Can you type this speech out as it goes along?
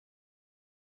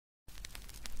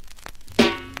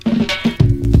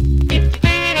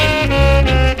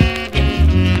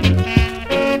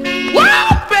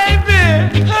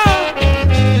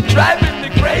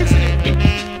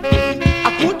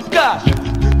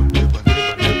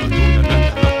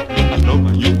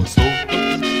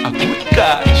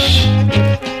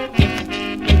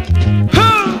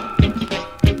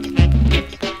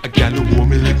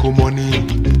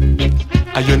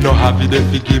And you know happy they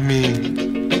forgive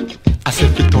me. I said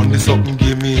fit on this something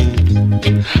give me.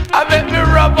 I make me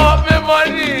rub up my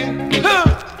money.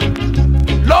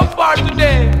 Love for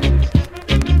today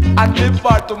and live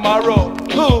for tomorrow.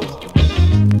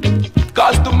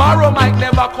 Cause tomorrow might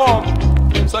never come.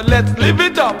 So let's live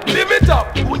it up,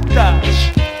 good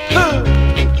gosh.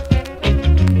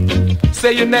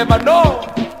 Say you never know.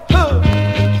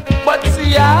 But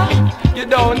see ya, you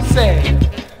don't say.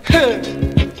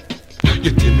 You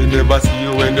Timmy never see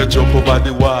you when you jump over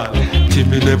the wall.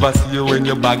 Timmy never see you when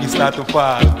your baggy start to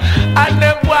fall. And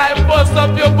them boy bust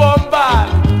up your bum ball.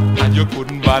 And you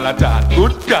couldn't ball at all.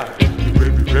 Good God.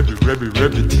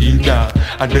 Rебby Tina.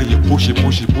 And then you push it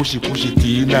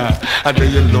Tina. And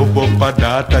then you love up a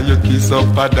data, you kiss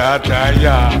up a data,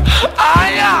 yeah. Ah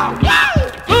yeah.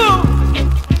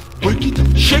 Break it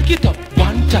up, shake it up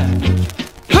one time.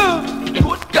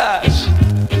 Good gosh.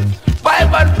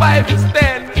 5 and 5 is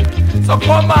 10. So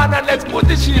come on and let's put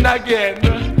it in again.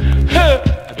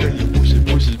 And then you push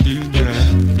it in there.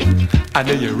 And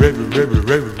then you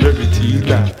revy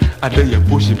Tina. And then you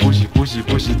push it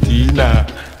Tina.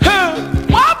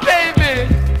 What baby?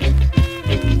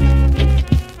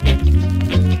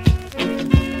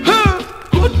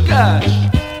 Good gosh.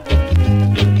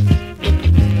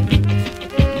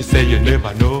 You say you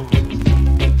never know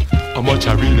how much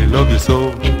I really love you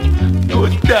so.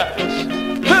 Good gosh.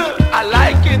 I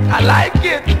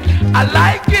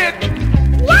like it.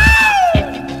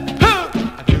 Wow!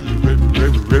 And then you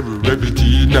revy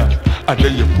Tina. And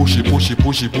then you push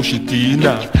it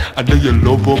Tina. And then you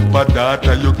love up a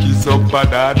data, you kiss up a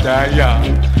data, yeah.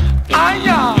 Ah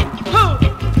yeah.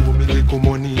 Oh me little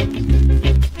money.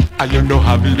 And you know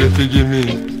how they forgive me.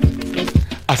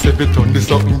 I said it on this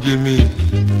something give me.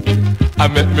 I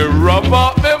make me rub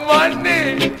up my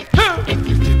money.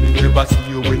 You never see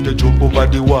you when you jump over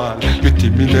the wall. You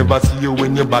think me never see you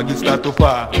when your baggy start to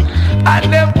fall.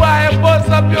 And then boy bust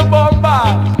up your bum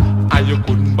ball. And you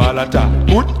couldn't ball at all.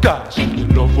 Good gosh, you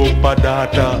love up a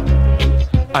data.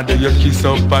 And then you kiss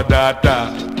up a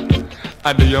data.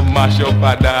 And then you mash up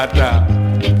a data.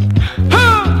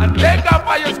 And take up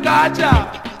for your scotcher.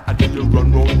 And then you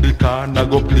run round the corner,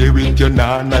 go play with your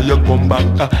nana. You come back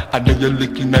and then you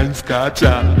licking and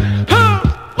scotcher.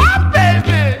 What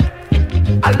baby?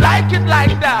 I like it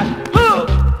like that.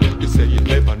 You say you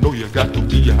never know, you got to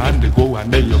give your hand to go.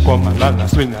 And then you come along and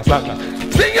swing a song.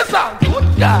 Sing a song,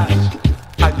 good gosh.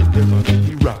 And you never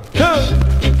be wrong.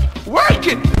 Work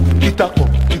it, it a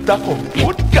come,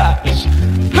 good gosh.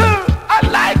 I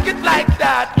like it like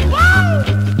that. Wow,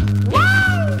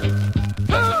 wow.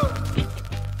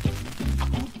 A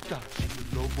good gosh, you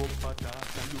love up my dad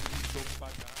and you kiss up my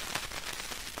dad.